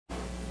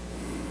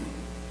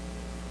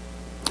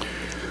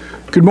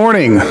Good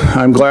morning.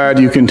 I'm glad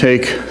you can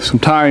take some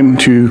time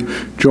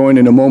to join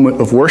in a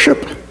moment of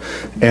worship.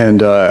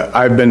 And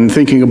I've been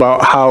thinking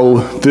about how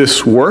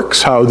this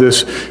works, how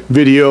this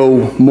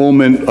video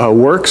moment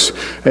works.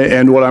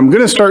 And what I'm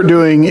going to start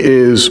doing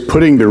is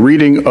putting the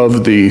reading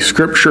of the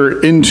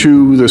scripture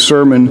into the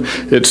sermon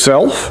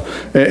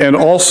itself. And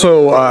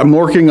also, I'm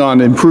working on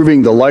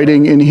improving the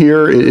lighting in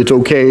here. It's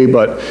okay,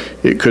 but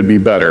it could be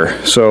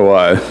better. So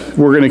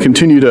we're going to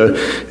continue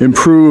to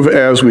improve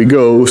as we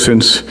go,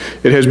 since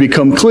it has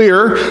become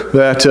clear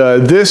that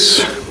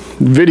this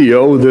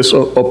video, this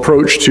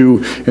approach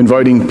to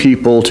inviting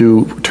people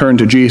to turn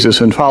to Jesus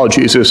and follow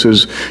Jesus,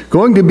 is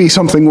going to be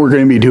something we're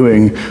going to be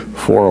doing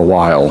for a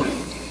while.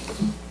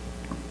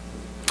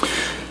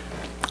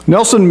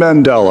 Nelson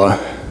Mandela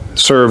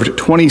served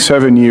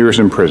 27 years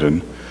in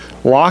prison,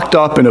 locked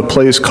up in a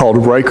place called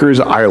Rikers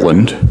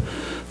Island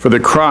for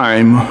the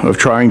crime of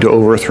trying to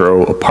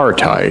overthrow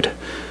apartheid,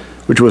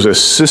 which was a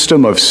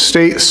system of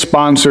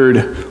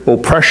state-sponsored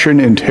oppression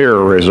and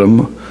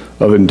terrorism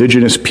of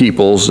indigenous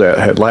peoples that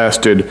had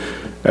lasted,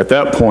 at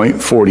that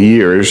point, 40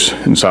 years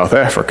in South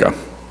Africa.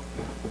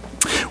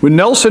 When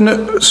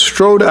Nelson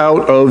strode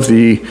out of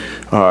the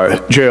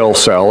jail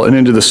cell and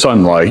into the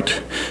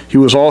sunlight, he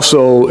was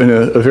also in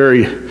a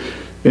very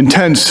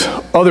intense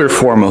other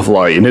form of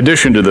light. In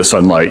addition to the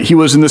sunlight, he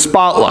was in the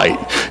spotlight.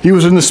 He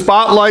was in the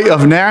spotlight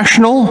of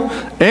national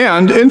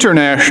and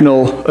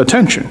international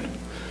attention,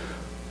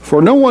 for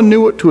no one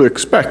knew what to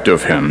expect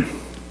of him.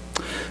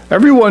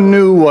 Everyone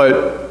knew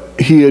what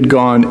he had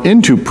gone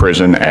into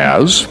prison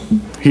as.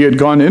 He had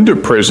gone into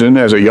prison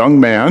as a young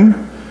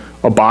man,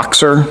 a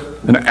boxer,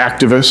 an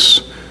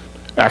activist,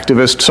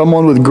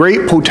 someone with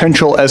great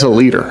potential as a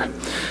leader.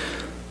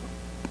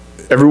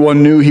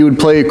 Everyone knew he would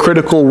play a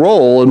critical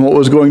role in what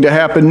was going to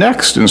happen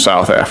next in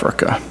South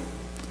Africa.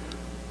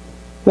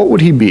 What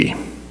would he be,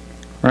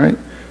 right?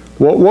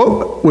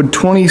 What would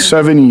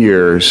 27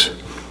 years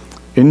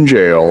in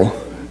jail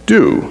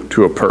do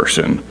to a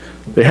person?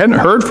 They hadn't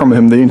heard from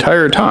him the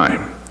entire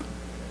time.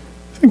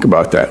 Think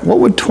about that. What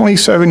would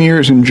 27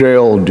 years in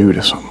jail do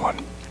to someone?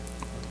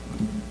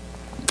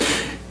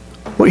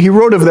 What he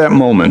wrote of that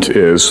moment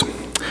is,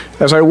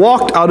 "As I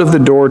walked out of the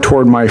door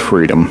toward my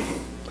freedom,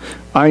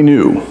 I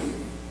knew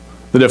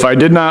that if I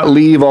did not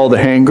leave all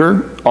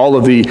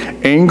of the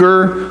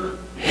anger,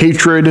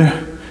 hatred,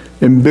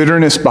 and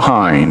bitterness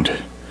behind,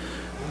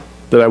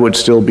 that I would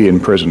still be in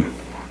prison."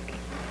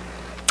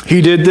 He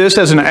did this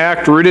as an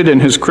act rooted in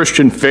his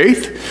Christian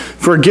faith.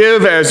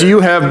 Forgive as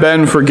you have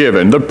been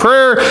forgiven. The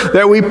prayer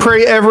that we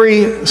pray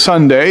every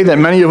Sunday, that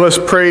many of us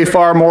pray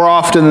far more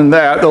often than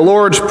that, the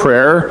Lord's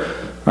Prayer,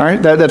 all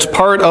right, that's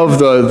part of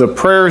the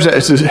prayers that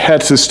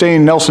had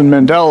sustained Nelson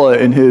Mandela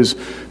in his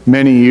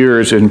many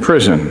years in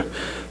prison.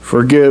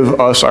 Forgive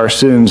us our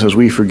sins as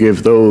we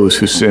forgive those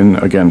who sin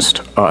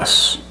against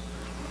us.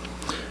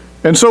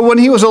 And so when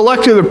he was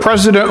elected the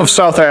president of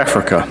South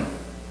Africa,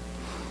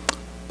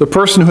 the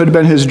person who had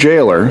been his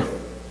jailer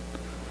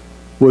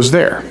was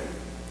there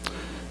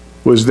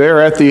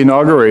at the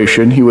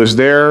inauguration. He was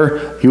there.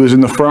 He was in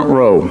the front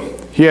row.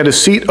 He had a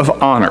seat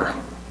of honor.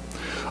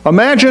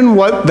 Imagine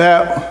what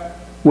that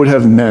would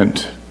have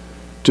meant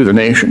to the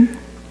nation.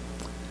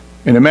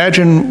 And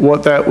imagine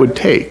what that would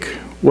take.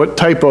 What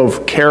type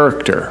of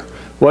character,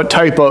 what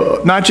type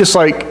of, not just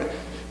like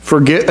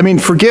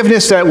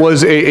forgiveness that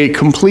was a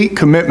complete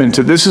commitment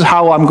to, this is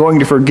how I'm going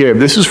to forgive.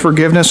 This is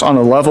forgiveness on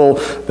a level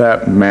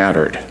that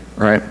mattered,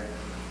 right?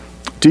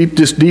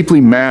 Just deeply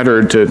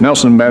mattered to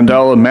Nelson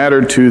Mandela,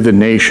 mattered to the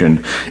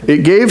nation. It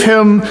gave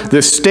him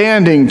the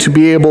standing to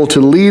be able to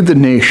lead the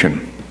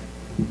nation,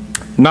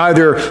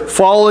 neither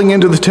falling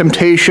into the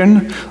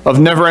temptation of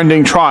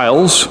never-ending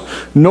trials,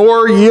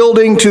 nor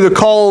yielding to the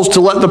calls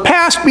to let the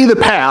past be the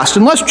past,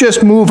 and let's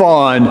just move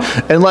on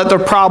and let the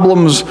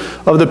problems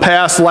of the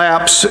past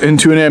lapse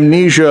into an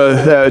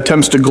amnesia that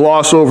attempts to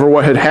gloss over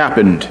what had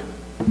happened.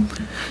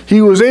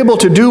 He was able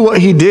to do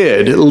what he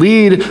did,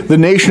 lead the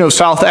nation of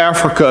South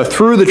Africa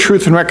through the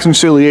Truth and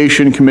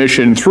Reconciliation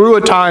Commission, through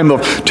a time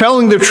of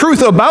telling the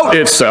truth about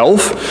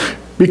itself,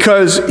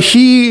 because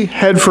he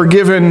had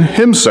forgiven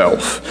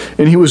himself,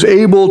 and he was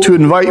able to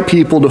invite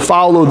people to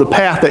follow the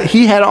path that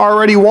he had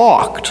already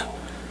walked.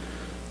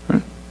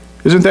 Right?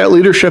 Isn't that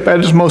leadership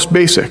at its most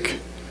basic?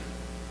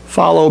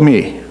 Follow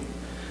me.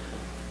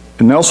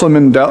 And Nelson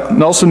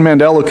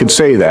Mandela could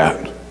say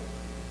that,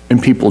 and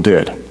people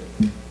did.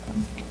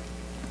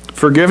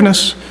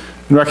 Forgiveness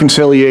and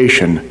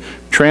reconciliation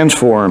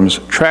transforms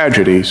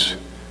tragedies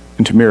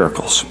into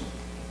miracles.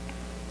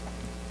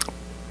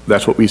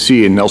 That's what we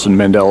see in Nelson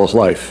Mandela's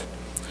life.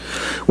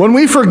 When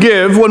we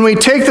forgive, when we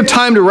take the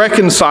time to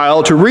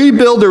reconcile, to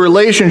rebuild the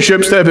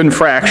relationships that have been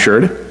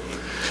fractured,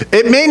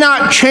 it may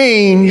not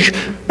change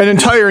an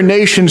entire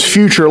nation's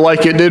future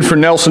like it did for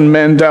Nelson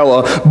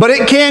Mandela, but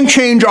it can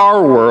change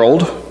our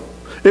world.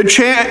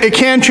 It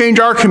can change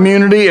our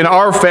community and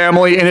our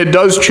family, and it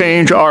does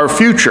change our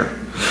future.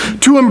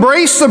 To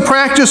embrace the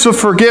practice of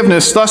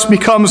forgiveness thus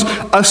becomes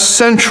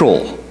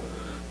essential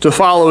to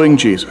following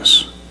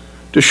Jesus.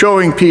 to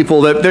showing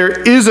people that there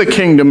is a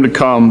kingdom to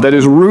come that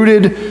is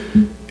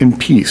rooted in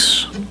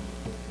peace.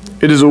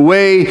 It is a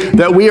way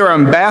that we are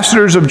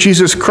ambassadors of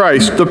Jesus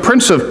Christ, the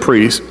Prince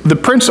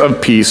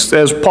of Peace,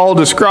 as Paul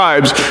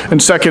describes in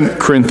 2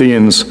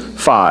 Corinthians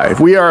 5.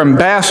 We are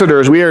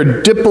ambassadors, we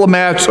are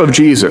diplomats of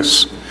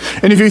Jesus.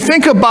 And if you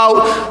think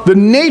about the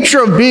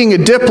nature of being a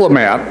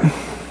diplomat,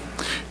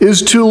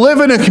 is to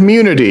live in a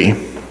community,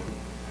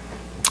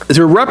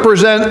 to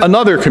represent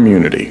another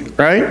community,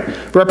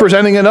 right?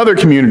 Representing another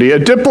community. A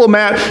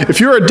diplomat,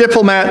 if you're a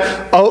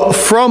diplomat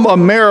from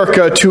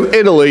America to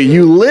Italy,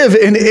 you live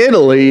in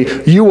Italy,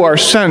 you are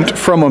sent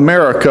from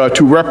America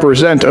to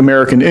represent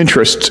American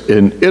interests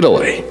in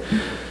Italy.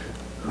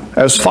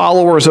 As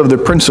followers of the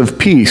Prince of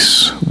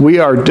Peace, we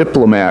are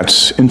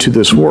diplomats into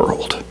this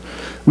world.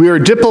 We are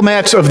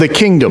diplomats of the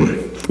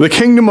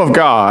kingdom of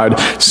God,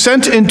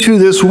 sent into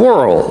this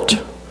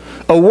world.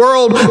 A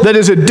world that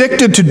is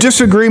addicted to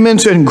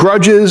disagreements and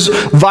grudges,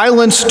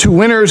 violence to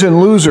winners and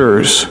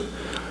losers.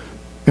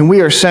 And we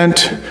are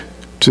sent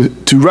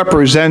to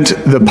represent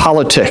the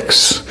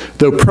politics,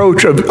 the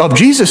approach of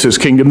Jesus'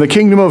 kingdom, the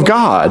kingdom of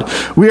God.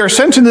 We are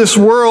sent in this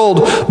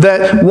world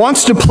that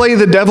wants to play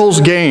the devil's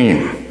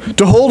game,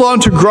 to hold on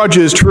to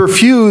grudges, to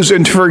refuse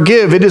and to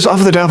forgive. It is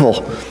of the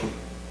devil.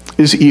 It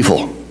is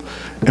evil.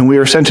 And we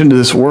are sent into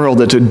this world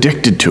that's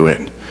addicted to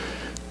it,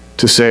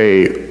 to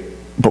say,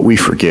 but we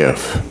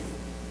forgive.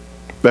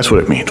 That's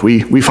what it means.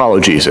 We follow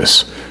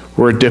Jesus.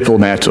 We're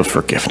diplomats of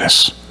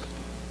forgiveness.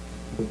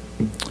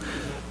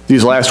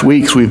 These last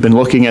weeks, we've been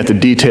looking at the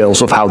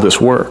details of how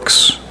this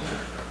works.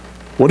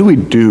 What do we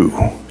do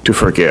to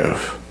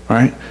forgive,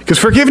 right? Because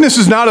forgiveness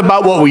is not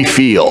about what we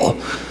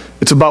feel.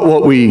 It's about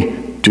what we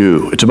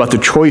do. It's about the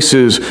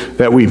choices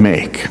that we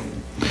make.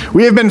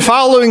 We have been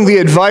following the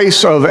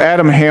advice of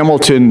Adam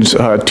Hamilton's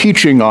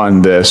teaching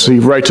on this. He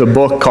writes a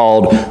book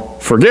called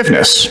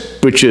Forgiveness,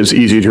 which is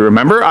easy to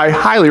remember. I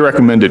highly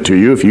recommend it to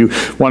you if you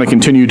want to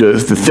continue to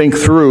think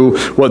through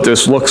what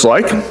this looks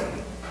like.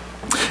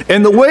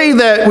 And the way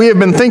that we have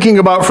been thinking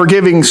about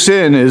forgiving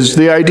sin is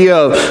the idea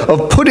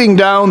of putting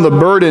down the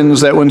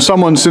burdens that when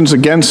someone sins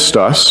against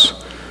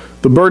us,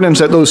 the burdens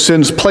that those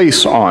sins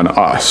place on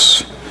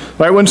us.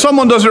 Right? When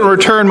someone doesn't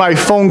return my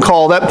phone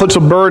call, that puts a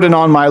burden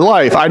on my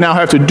life. I now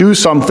have to do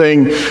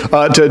something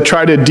to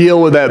try to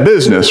deal with that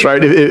business,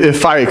 right?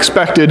 If I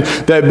expected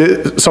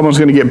that someone's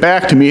going to get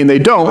back to me and they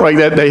don't, right,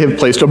 that they have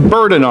placed a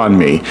burden on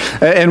me.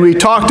 And we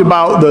talked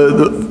about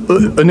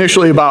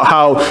initially about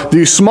how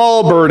these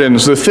small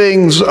burdens, the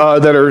things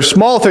that are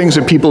small things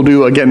that people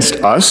do against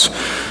us,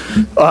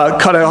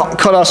 cut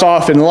us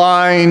off in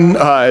line,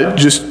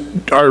 just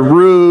are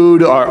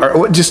rude,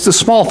 are just the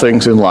small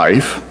things in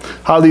life.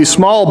 How these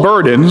small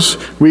burdens,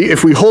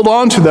 if we hold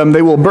on to them,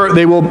 they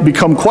will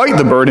become quite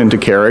the burden to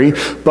carry,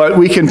 but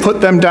we can put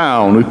them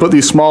down. We put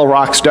these small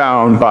rocks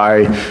down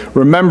by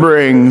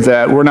remembering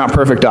that we're not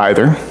perfect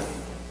either,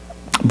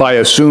 by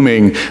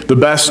assuming the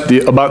best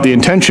about the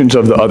intentions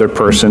of the other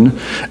person,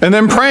 and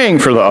then praying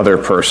for the other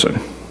person.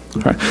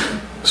 Right?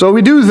 So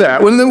we do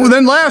that.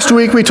 Then last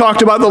week we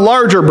talked about the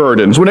larger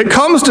burdens. When it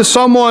comes to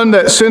someone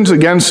that sins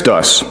against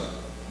us,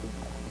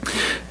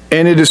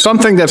 and it is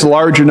something that's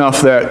large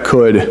enough that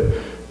could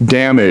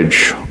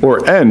damage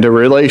or end a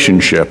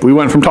relationship. We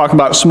went from talking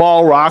about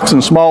small rocks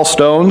and small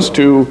stones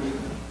to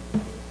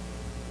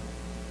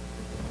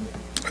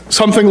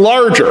something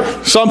larger,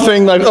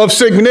 something like of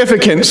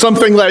significance,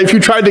 something that if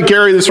you tried to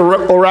carry this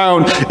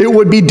around, it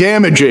would be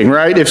damaging,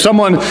 right? If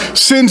someone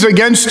sins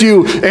against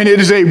you and it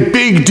is a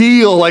big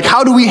deal, like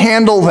how do we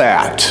handle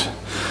that?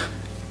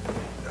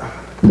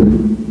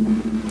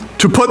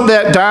 To put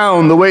that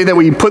down, the way that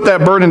we put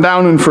that burden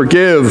down and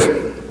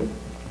forgive,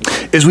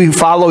 is we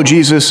follow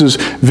Jesus'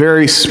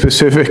 very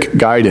specific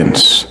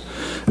guidance.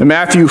 In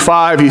Matthew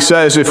 5, he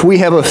says, if we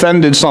have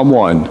offended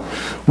someone,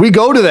 we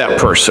go to that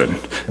person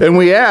and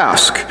we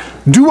ask,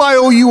 do I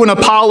owe you an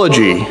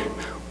apology?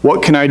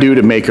 What can I do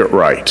to make it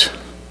right?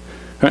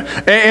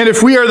 And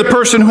if we are the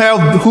person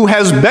who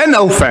has been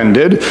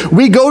offended,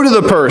 we go to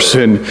the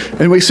person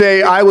and we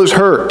say, I was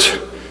hurt.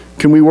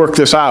 Can we work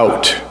this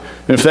out?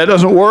 And if that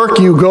doesn't work,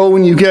 you go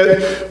and you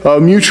get a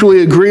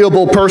mutually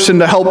agreeable person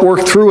to help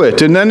work through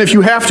it. And then if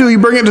you have to, you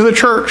bring it to the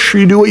church.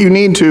 You do what you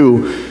need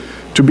to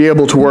be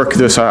able to work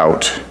this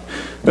out.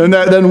 And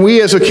then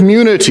we as a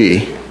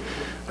community,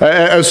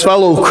 as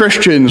fellow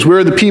Christians,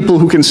 we're the people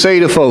who can say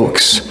to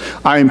folks,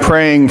 I'm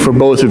praying for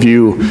both of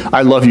you.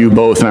 I love you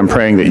both, and I'm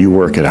praying that you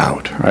work it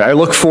out. Right? I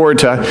look forward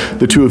to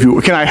the two of you.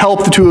 Can I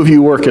help the two of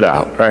you work it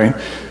out, right?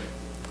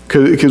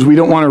 Because we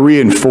don't want to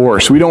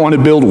reinforce. We don't want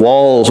to build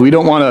walls. We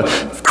don't want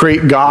to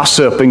create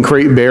gossip and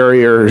create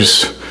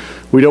barriers.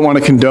 We don't want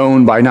to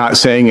condone by not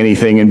saying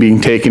anything and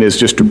being taken as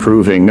just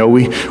approving. No,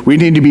 we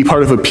need to be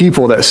part of a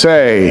people that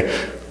say,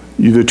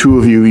 the two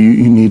of you,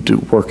 you need to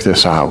work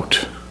this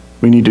out.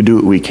 We need to do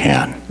what we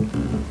can.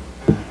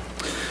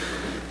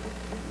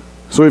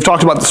 So we've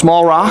talked about the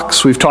small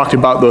rocks. We've talked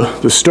about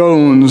the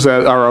stones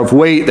that are of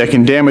weight that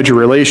can damage a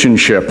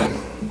relationship.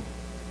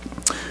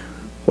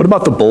 What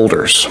about the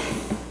boulders?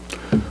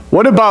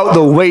 What about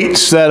the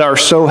weights that are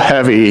so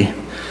heavy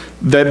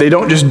that they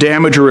don't just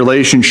damage a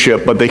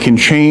relationship, but they can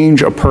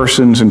change a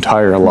person's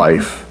entire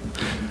life.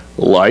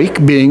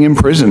 Like being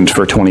imprisoned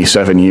for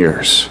 27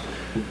 years.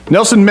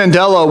 Nelson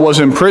Mandela was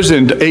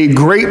imprisoned, a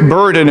great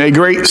burden, a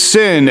great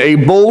sin, a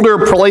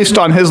boulder placed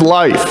on his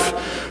life.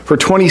 For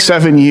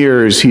 27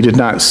 years, he did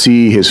not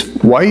see his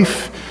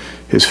wife,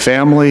 his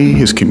family,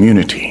 his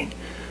community,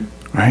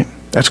 right?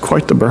 That's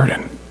quite the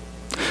burden.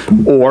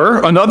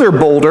 Or another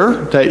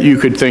boulder that you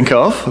could think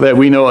of, that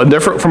we know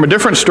from a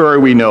different story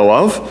we know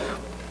of.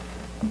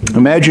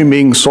 Imagine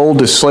being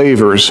sold as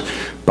slavers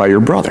by your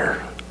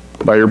brother.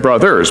 By your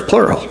brothers,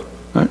 plural.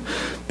 Right?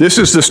 This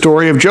is the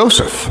story of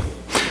Joseph.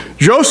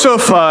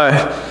 Joseph,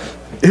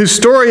 his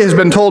story has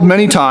been told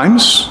many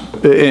times,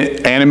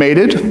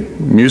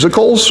 animated,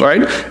 musicals,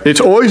 right? It's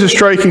always a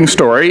striking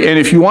story, and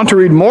if you want to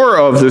read more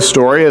of this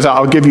story, as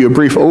I'll give you a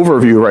brief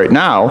overview right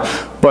now,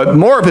 but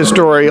more of his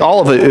story,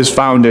 all of it is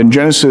found in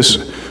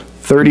Genesis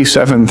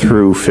 37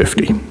 through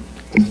 50.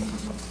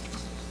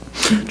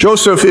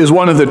 Joseph is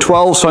one of the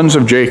 12 sons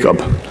of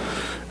Jacob,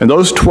 and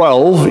those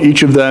 12,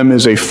 each of them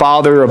is a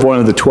father of one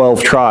of the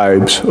 12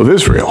 tribes of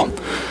Israel.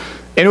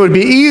 And it would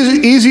be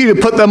easy to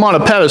put them on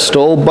a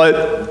pedestal,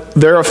 but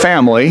they're a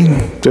family,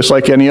 just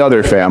like any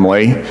other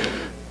family,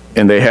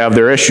 and they have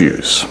their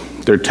issues,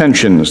 their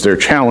tensions, their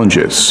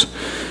challenges.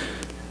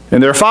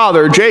 And their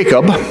father,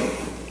 Jacob,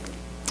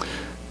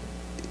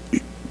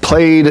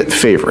 played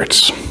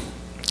favorites,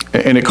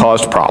 and it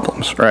caused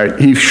problems, right?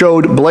 He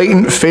showed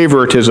blatant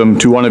favoritism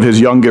to one of his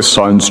youngest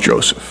sons,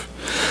 Joseph.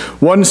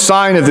 One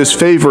sign of this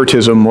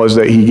favoritism was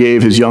that he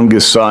gave his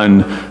youngest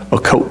son a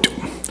coat.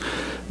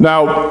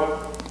 Now,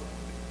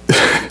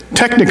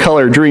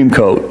 Technicolor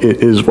Dreamcoat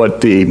is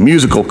what the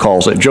musical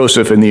calls it,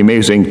 Joseph and the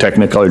Amazing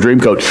Technicolor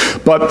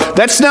Dreamcoat. But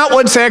that's not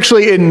what's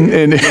actually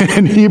in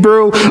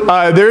Hebrew.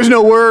 There's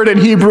no word in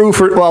Hebrew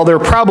for, well, there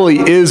probably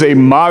is a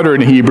modern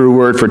Hebrew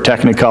word for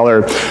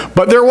Technicolor,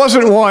 but there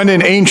wasn't one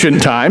in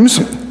ancient times.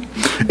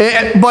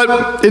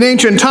 But in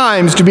ancient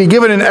times, to be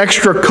given an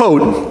extra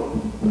coat,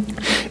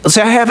 let's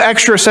say I have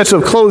extra sets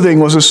of clothing,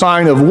 was a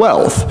sign of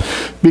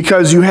wealth,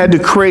 because you had to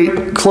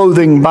create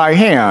clothing by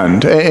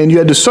hand, and you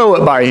had to sew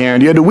it by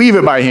hand, you had to weave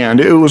it by hand.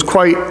 It was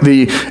quite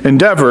the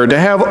endeavor. To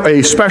have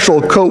a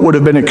special coat would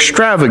have been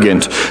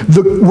extravagant.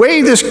 The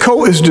way this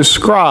coat is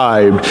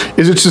described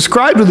is it's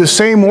described with the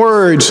same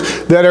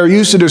words that are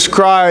used to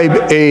describe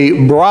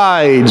a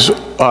bride's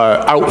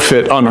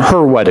outfit on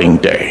her wedding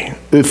day.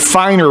 The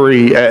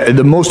finery,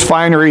 the most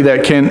fine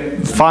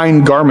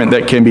garment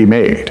that can be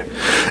made.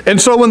 And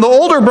so when the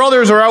older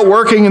brothers are out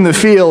working in the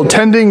field,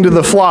 tending to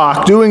the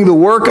flock, doing the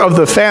work of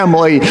the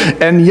family,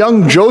 and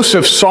young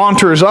Joseph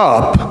saunters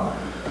up,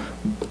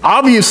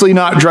 obviously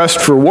not dressed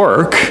for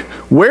work,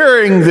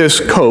 wearing this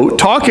coat,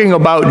 talking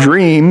about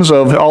dreams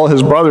of all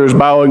his brothers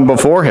bowing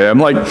before him.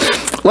 Like,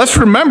 let's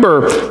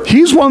remember,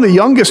 he's one of the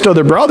youngest of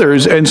the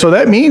brothers, and so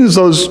that means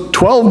those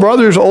 12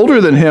 brothers older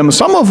than him,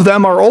 some of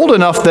them are old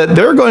enough that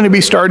they're going to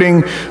be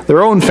starting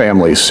their own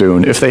families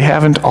soon, if they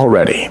haven't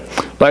already.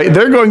 Like,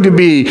 they're going to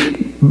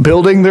be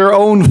building their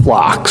own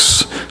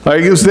flocks.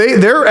 Like,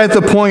 they're at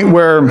the point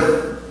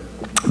where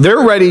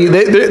they're ready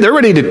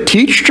to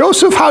teach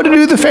Joseph how to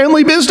do the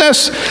family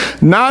business,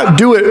 not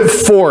do it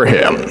for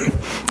him.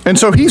 And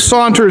so he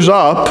saunters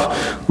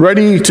up,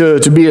 ready to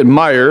be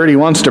admired. He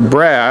wants to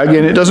brag,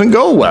 and it doesn't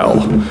go well.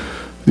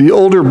 The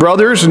older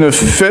brothers, in a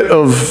fit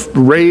of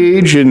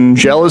rage and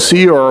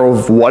jealousy or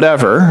of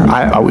whatever,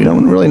 we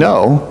don't really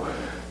know,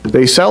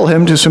 they sell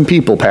him to some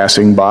people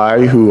passing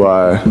by who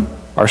are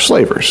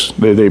slavers.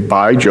 They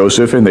buy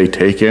Joseph and they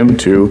take him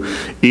to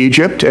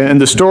Egypt,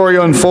 and the story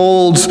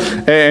unfolds,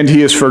 and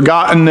he is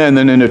forgotten, and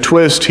then in a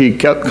twist he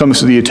comes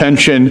to the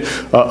attention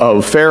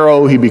of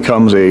Pharaoh. He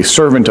becomes a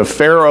servant of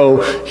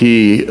Pharaoh.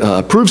 He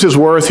proves his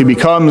worth. He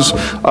becomes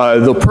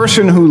the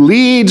person who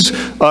leads,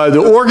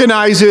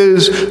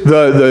 organizes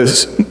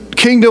the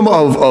kingdom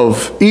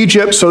of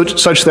Egypt,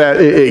 such that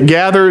it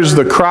gathers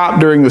the crop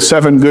during the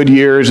 7 good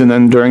years, and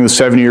then during the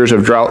 7 years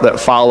of drought that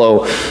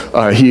follow,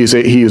 he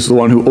is the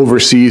one who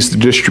oversees the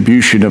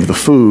distribution of the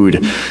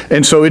food.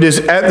 And so it is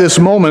at this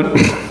moment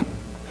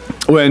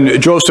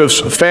when Joseph's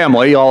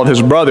family, all of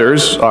his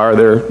brothers, are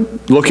there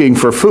looking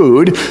for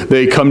food.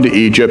 They come to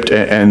Egypt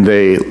and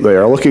they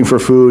are looking for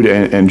food,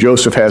 and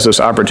Joseph has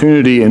this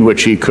opportunity in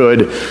which he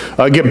could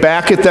get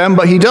back at them,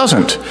 but he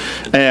doesn't.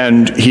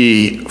 And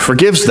he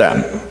forgives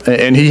them,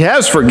 and he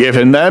has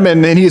forgiven them,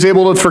 and he's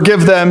able to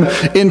forgive them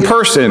in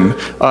person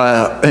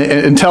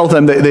and tell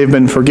them that they've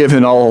been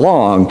forgiven all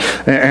along.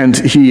 And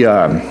he...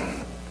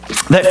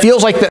 that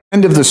feels like the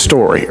end of the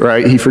story,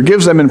 right? He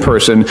forgives them in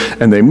person,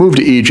 and they move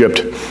to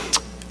Egypt.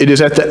 It is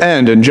at the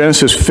end, in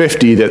Genesis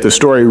 50, that the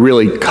story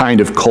really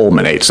kind of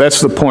culminates. That's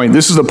the point.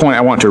 This is the point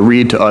I want to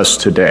read to us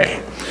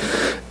today.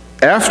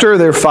 After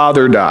their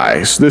father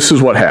dies, this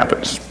is what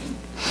happens.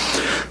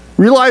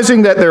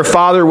 Realizing that their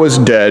father was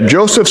dead,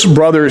 Joseph's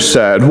brothers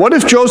said, "What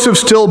if Joseph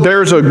still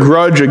bears a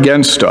grudge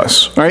against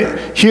us?" Right?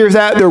 Hear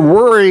that? They're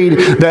worried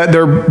that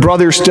their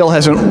brother still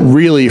hasn't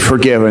really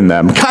forgiven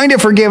them. Kind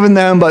of forgiven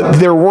them, but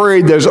they're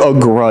worried there's a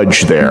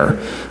grudge there.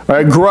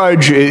 A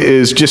grudge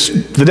is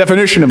just, the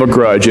definition of a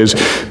grudge is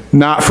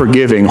not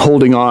forgiving,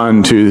 holding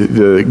on to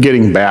the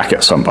getting back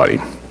at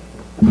somebody.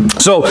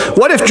 So,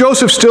 what if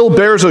Joseph still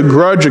bears a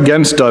grudge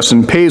against us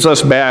and pays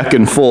us back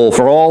in full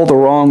for all the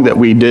wrong that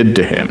we did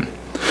to him?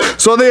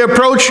 So they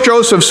approached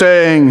Joseph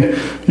saying,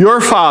 "Your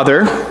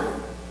father,"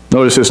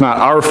 notice it's not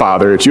our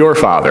father, it's your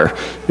father,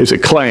 it's a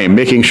claim,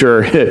 making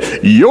sure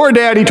your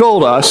daddy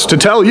told us to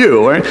tell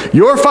you, right?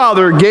 "Your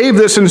father gave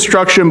this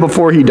instruction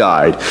before he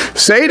died.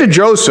 Say to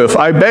Joseph,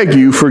 I beg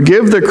you,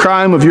 forgive the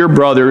crime of your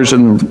brothers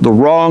and the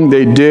wrong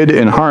they did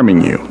in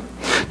harming you.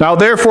 Now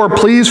therefore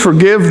please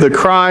forgive the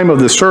crime of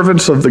the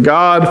servants of the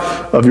God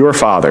of your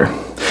father."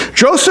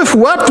 Joseph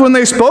wept when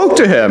they spoke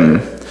to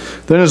him.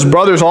 Then his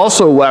brothers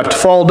also wept,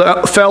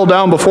 fell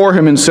down before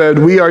him and said,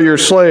 "We are your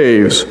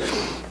slaves."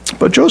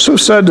 But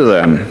Joseph said to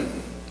them,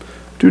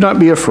 "Do not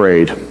be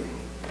afraid.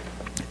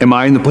 Am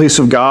I in the place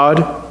of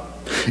God?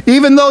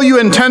 Even though you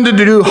intended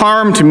to do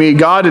harm to me,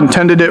 God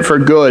intended it for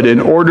good, in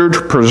order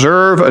to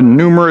preserve a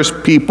numerous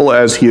people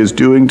as he is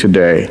doing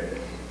today.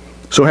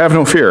 So have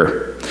no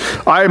fear.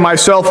 I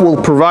myself will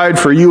provide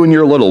for you and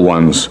your little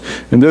ones."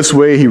 In this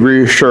way he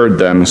reassured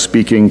them,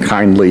 speaking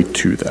kindly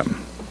to them.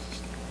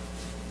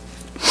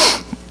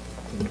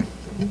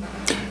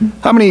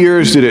 How many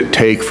years did it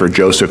take for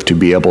Joseph to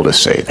be able to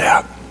say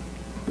that?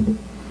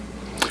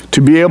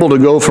 To be able to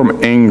go from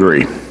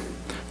angry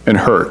and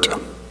hurt,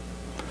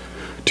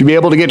 to be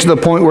able to get to the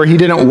point where he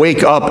didn't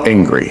wake up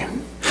angry,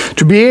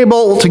 to be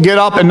able to get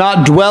up and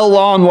not dwell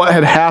on what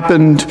had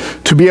happened,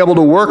 to be able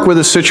to work with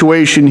the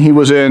situation he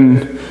was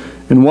in,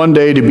 and one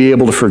day to be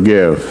able to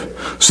forgive,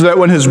 so that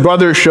when his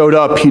brothers showed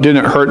up, he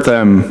didn't hurt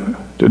them,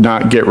 did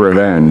not get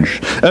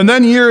revenge. And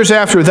then years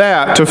after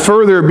that, to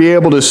further be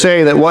able to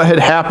say that what had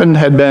happened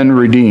had been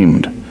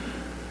redeemed,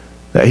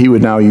 that he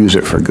would now use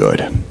it for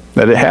good,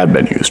 that it had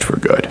been used for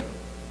good.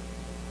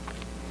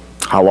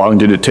 How long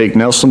did it take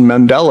Nelson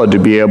Mandela to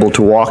be able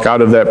to walk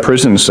out of that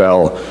prison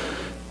cell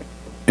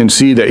and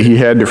see that he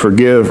had to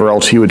forgive, or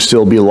else he would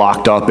still be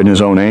locked up in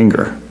his own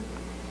anger?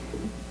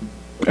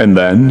 And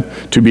then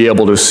to be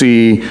able to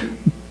see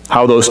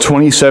how those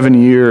 27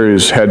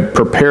 years had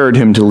prepared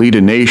him to lead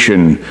a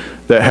nation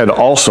that had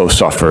also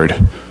suffered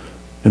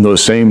in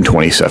those same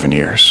 27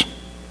 years.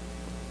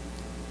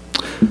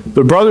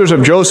 The brothers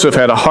of Joseph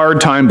had a hard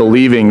time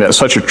believing that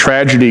such a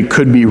tragedy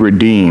could be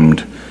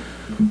redeemed,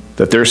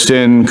 that their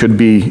sin could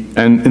be,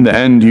 in the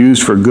end,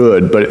 used for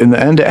good, but in the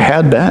end it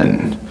had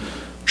been.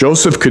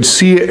 Joseph could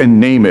see it and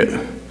name it,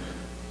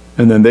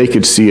 and then they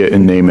could see it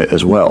and name it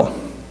as well.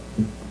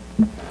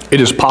 It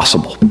is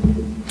possible.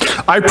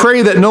 I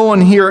pray that no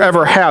one here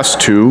ever has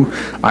to.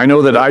 I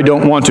know that I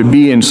don't want to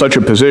be in such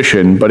a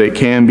position, but it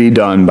can be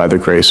done by the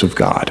grace of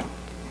God.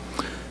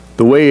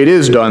 The way it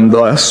is done,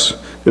 thus,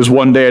 is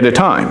one day at a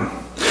time.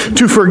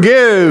 To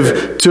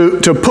forgive,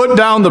 to put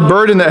down the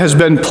burden that has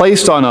been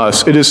placed on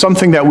us, it is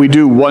something that we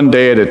do one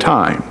day at a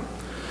time.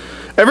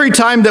 Every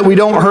time that we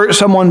don't hurt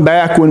someone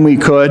back when we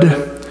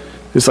could,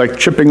 it's like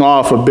chipping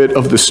off a bit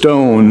of the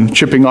stone,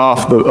 chipping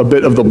off a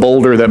bit of the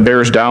boulder that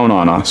bears down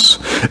on us.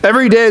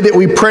 Every day that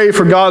we pray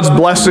for God's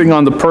blessing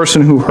on the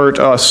person who hurt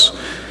us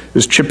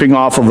is chipping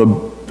off of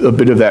a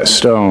bit of that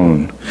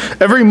stone.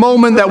 Every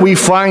moment that we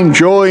find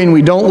joy and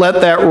we don't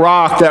let that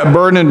rock, that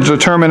burden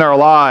determine our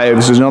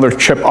lives, is another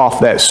chip off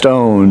that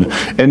stone.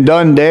 And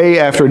done day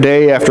after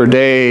day after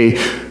day,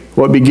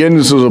 what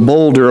begins as a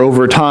boulder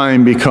over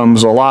time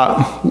becomes a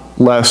lot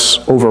less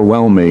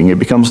overwhelming. It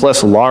becomes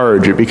less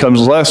large. It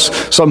becomes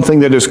less something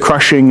that is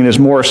crushing and is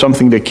more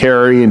something to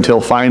carry until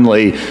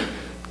finally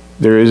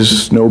there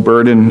is no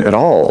burden at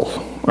all,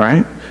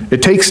 right?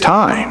 It takes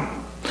time.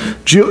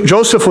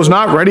 Joseph was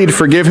not ready to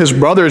forgive his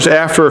brothers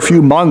after a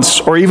few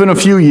months or even a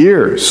few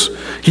years.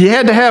 He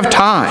had to have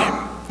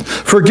time.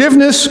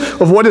 Forgiveness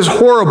of what is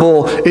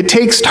horrible, it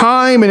takes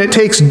time and it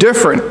takes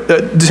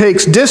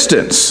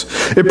distance.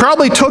 It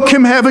probably took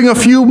him having a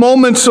few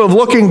moments of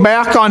looking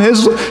back on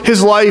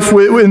his life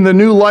in the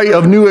new light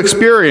of new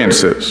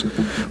experiences.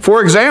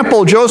 For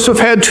example, Joseph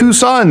had 2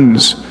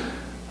 sons,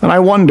 and I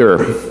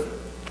wonder,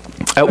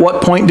 at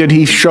what point did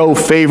he show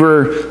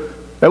favor?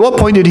 At what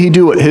point did he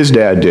do what his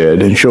dad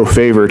did and show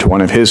favor to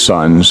one of his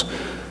sons?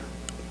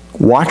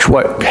 Watch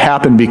what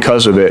happened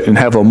because of it and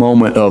have a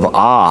moment of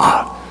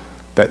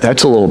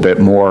that's a little bit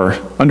more,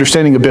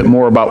 understanding a bit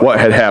more about what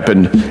had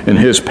happened in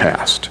his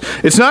past.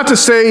 It's not to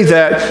say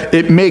that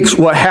it makes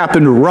what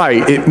happened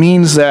right. It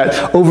means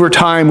that over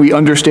time we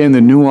understand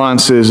the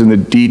nuances and the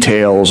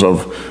details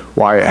of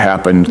why it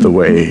happened the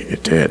way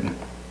it did.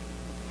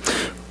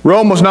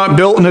 Rome was not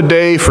built in a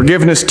day.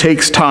 Forgiveness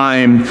takes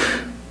time.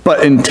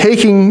 But in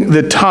taking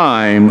the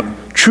time,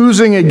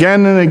 choosing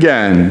again and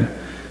again,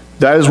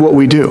 That is what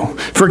we do.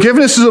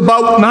 Forgiveness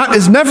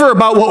is never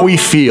about what we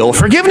feel.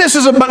 Forgiveness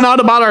is not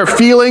about our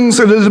feelings.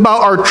 It is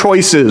about our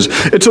choices.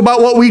 It's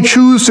about what we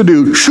choose to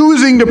do.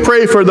 Choosing to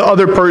pray for the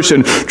other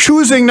person.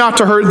 Choosing not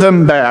to hurt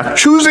them back.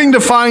 Choosing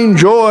to find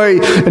joy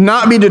and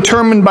not be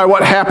determined by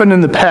what happened in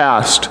the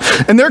past.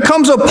 And there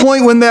comes a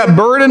point when that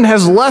burden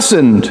has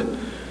lessened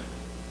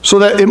so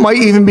that it might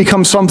even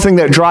become something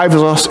that drives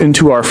us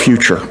into our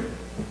future.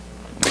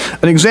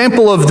 An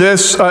example of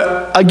this,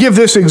 I give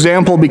this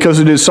example because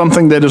it is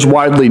something that is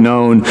widely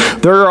known.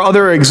 There are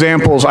other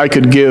examples I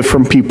could give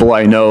from people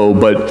I know,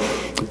 but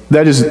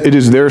it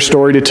is their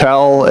story to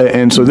tell,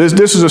 and so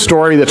this is a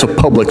story that's a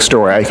public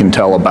story I can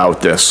tell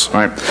about this.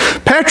 Right?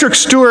 Patrick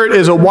Stewart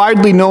is a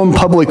widely known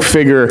public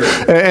figure,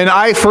 and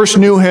I first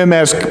knew him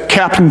as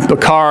Captain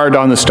Picard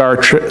on the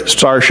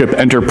Starship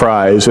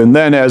Enterprise, and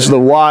then as the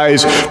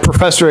wise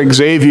Professor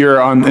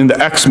Xavier in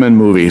the X-Men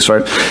movies.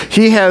 Right?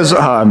 He has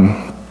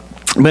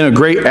been a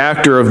great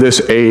actor of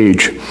this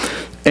age,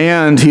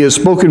 and he has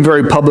spoken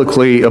very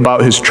publicly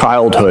about his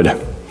childhood,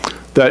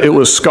 that it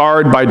was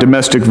scarred by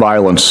domestic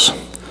violence,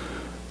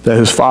 that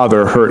his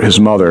father hurt his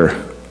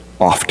mother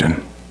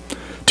often.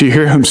 To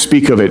hear him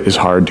speak of it is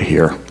hard to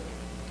hear.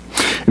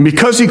 And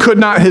because he could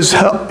not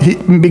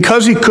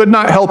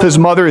help his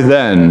mother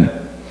then,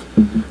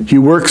 he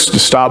works to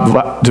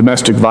stop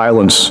domestic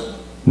violence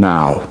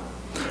now.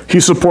 He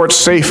supports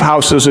safe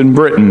houses in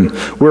Britain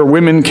where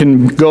women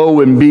can go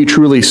and be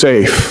truly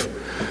safe.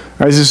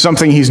 This is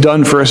something he's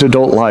done for his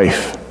adult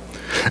life.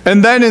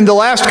 And then in the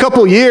last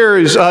couple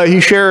years, he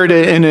shared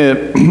in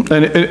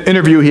an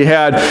interview he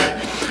had,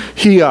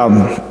 he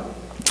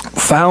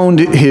found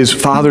his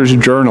father's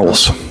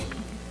journals.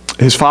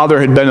 His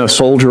father had been a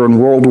soldier in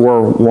World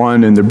War I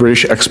in the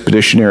British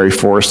Expeditionary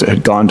Force that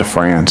had gone to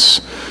France.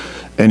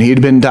 And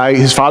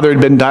his father had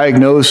been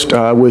diagnosed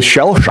with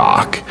shell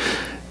shock.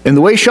 And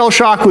the way shell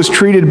shock was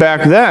treated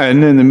back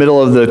then, in the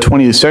middle of the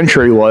 20th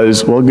century,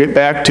 was, well, get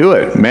back to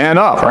it. Man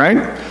up,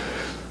 right?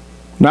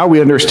 Now we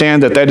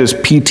understand that that is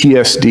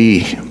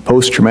PTSD,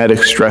 post-traumatic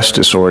stress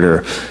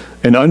disorder.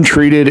 And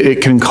untreated,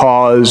 it can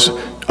cause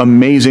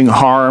amazing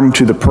harm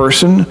to the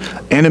person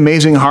and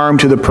amazing harm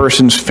to the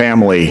person's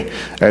family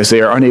as they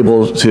are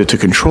unable to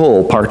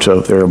control parts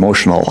of their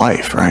emotional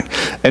life, right?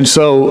 And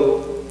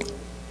so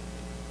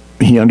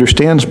he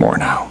understands more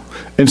now.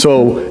 And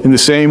so in the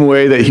same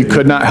way that he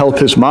could not help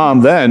his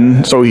mom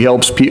then, so he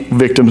helps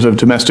victims of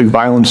domestic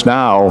violence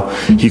now,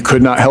 he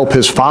could not help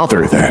his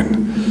father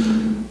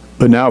then.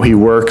 But now he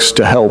works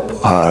to help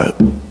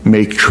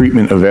make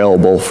treatment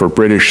available for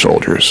British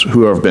soldiers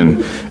who have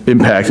been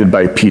impacted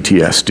by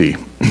PTSD.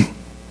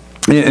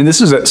 And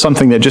this is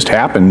something that just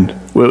happened,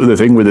 the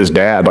thing with his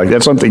dad. Like,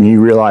 that's something he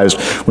realized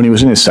when he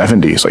was in his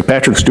 70s. Like,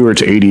 Patrick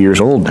Stewart's 80 years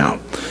old now.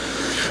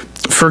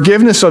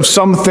 Forgiveness of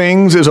some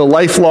things is a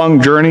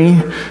lifelong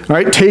journey,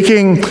 right?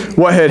 Taking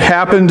what had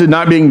happened and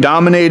not being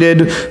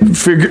dominated,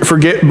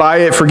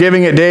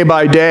 forgiving it day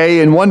by day,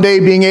 and one day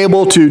being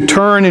able to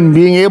turn and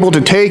being able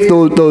to take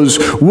those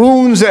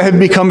wounds that have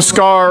become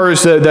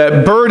scars,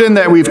 that burden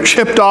that we've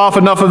chipped off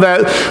enough of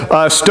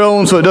that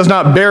stone so it does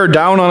not bear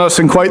down on us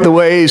in quite the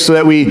way, so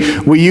that we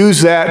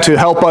use that to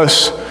help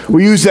us.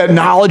 We use that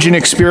knowledge and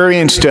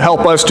experience to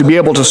help us to be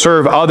able to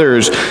serve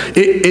others.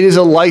 It is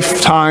a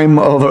lifetime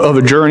of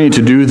a journey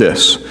to do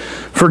this.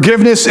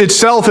 Forgiveness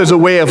itself is a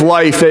way of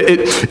life.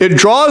 It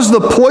draws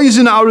the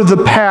poison out of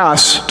the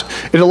past.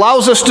 It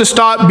allows us to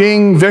stop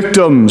being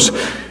victims.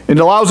 It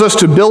allows us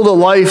to build a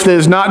life that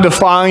is not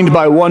defined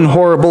by one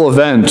horrible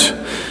event.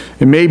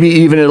 And maybe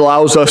even it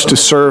allows us to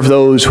serve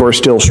those who are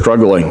still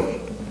struggling.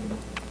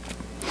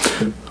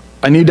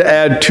 I need to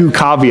add 2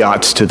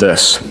 caveats to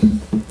this.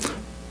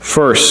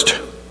 First,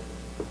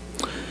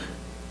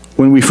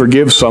 when we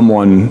forgive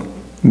someone,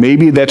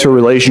 maybe that's a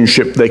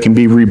relationship that can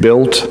be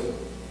rebuilt.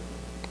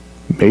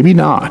 Maybe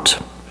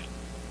not.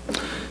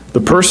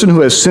 The person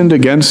who has sinned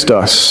against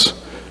us,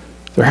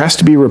 there has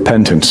to be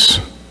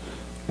repentance.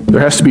 There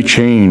has to be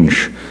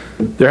change.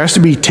 There has to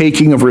be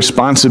taking of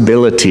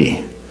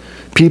responsibility.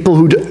 People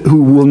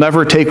who will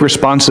never take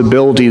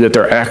responsibility that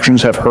their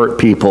actions have hurt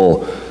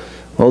people,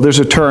 well, there's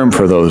a term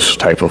for those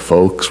type of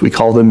folks. We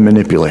call them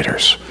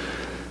manipulators.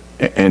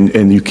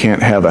 And you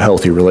can't have a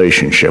healthy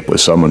relationship with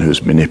someone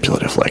who's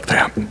manipulative like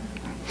that.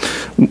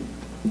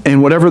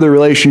 And whatever the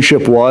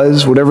relationship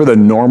was, whatever the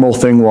normal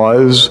thing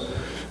was,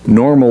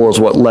 normal is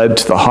what led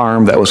to the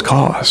harm that was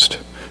caused.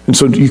 And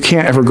so you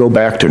can't ever go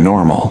back to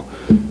normal.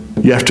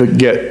 You have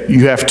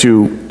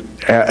to,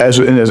 as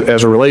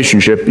a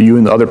relationship, you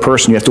and the other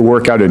person, you have to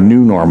work out a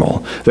new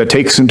normal that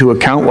takes into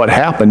account what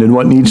happened and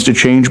what needs to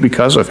change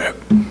because of it.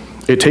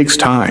 It takes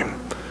time.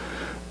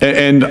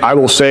 And I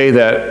will say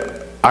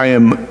that I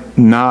am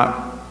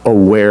not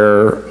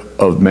aware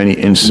of many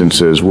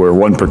instances where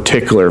one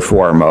particular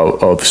form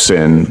of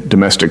sin,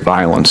 domestic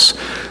violence,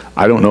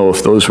 I don't know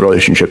if those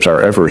relationships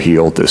are ever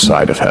healed this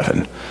side of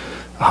heaven.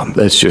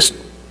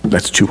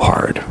 That's too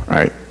hard,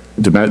 right?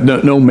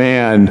 No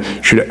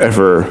man should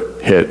ever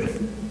hit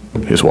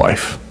his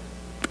wife.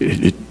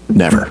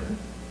 Never,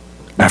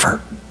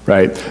 ever,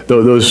 right?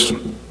 Those,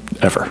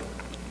 ever.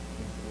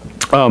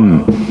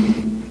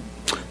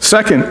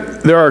 Second,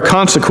 there are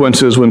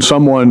consequences when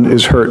someone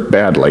is hurt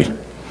badly.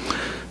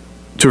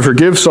 To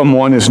forgive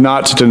someone is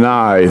not to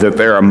deny that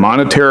there are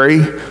monetary,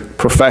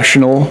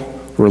 professional,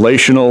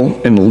 relational,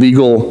 and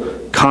legal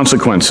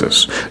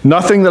consequences.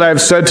 Nothing that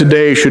I've said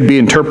today should be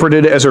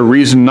interpreted as a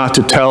reason not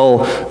to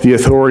tell the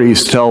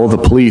authorities, tell the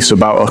police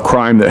about a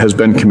crime that has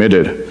been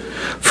committed.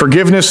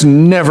 Forgiveness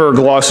never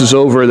glosses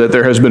over that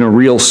there has been a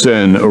real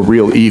sin, a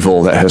real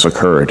evil that has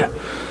occurred.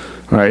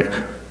 Right?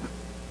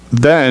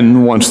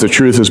 Then, once the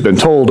truth has been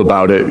told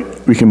about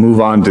it, we can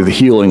move on to the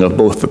healing of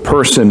both the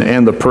person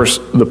and the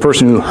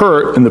person who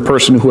hurt and the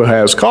person who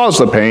has caused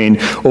the pain.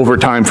 Over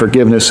time,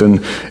 forgiveness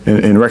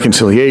and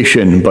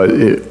reconciliation, but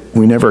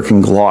we never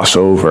can gloss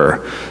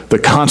over the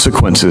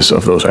consequences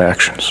of those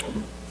actions.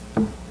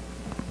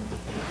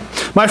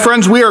 My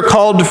friends, we are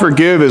called to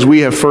forgive as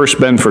we have first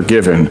been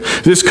forgiven.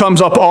 This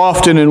comes up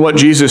often in what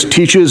Jesus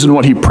teaches and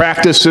what he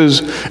practices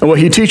and what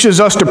he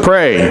teaches us to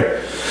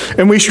pray.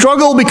 And we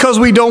struggle because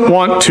we don't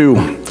want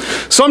to.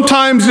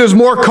 Sometimes it is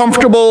more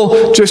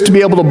comfortable just to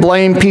be able to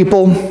blame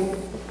people.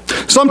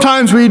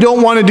 Sometimes we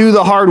don't want to do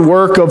the hard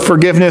work of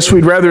forgiveness.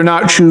 We'd rather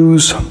not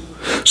choose.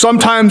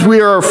 Sometimes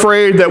we are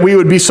afraid that we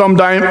would be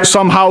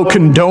somehow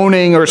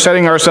condoning or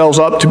setting ourselves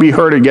up to be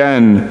hurt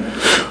again.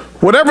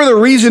 Whatever the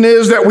reason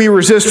is that we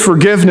resist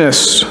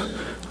forgiveness,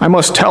 I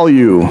must tell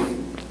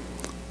you,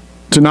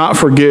 to not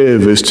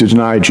forgive is to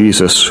deny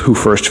Jesus who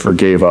first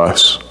forgave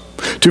us.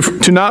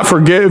 To not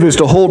forgive is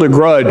to hold a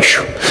grudge.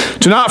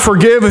 To not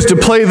forgive is to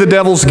play the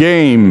devil's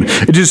game.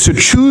 It is to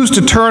choose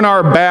to turn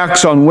our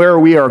backs on where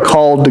we are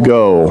called to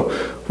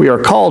go. We are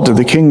called to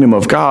the kingdom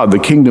of God, the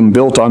kingdom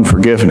built on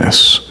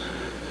forgiveness.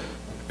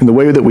 And the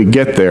way that we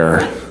get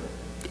there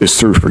is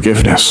through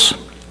forgiveness.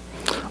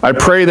 I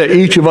pray that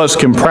each of us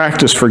can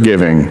practice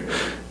forgiving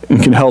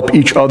and can help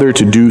each other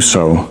to do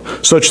so,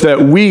 such that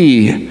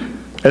we,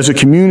 as a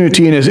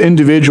community and as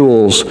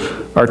individuals,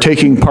 are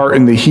taking part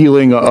in the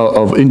healing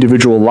of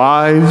individual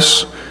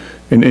lives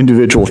and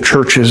individual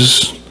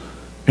churches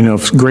and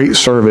of great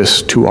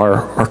service to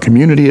our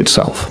community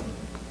itself.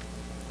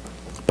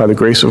 By the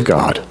grace of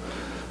God.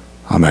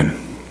 Amen.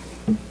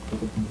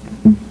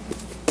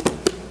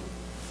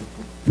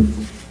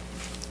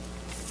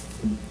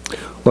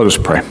 Let us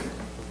pray.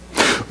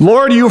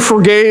 Lord, you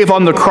forgave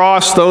on the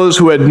cross those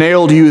who had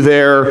nailed you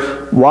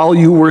there while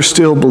you were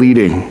still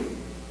bleeding.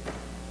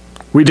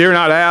 We dare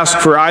not ask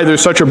for either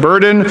such a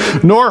burden,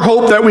 nor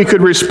hope that we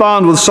could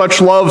respond with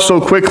such love so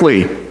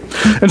quickly.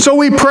 And so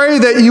we pray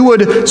that you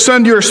would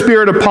send your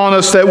Spirit upon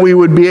us, that we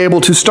would be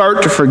able to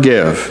start to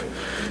forgive.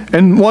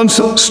 And once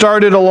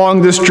started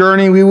along this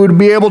journey, we would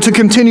be able to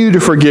continue to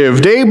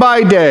forgive day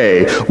by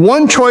day,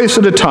 one choice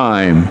at a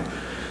time.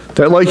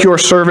 That like your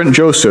servant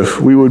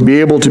Joseph, we would be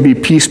able to be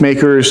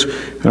peacemakers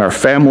in our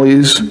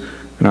families,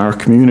 in our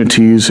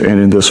communities, and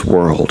in this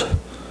world.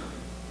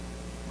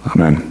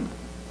 Amen.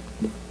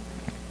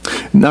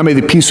 Now may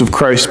the peace of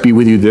Christ be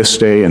with you this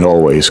day and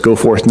always. Go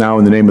forth now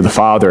in the name of the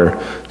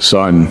Father,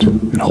 Son,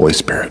 and Holy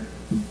Spirit.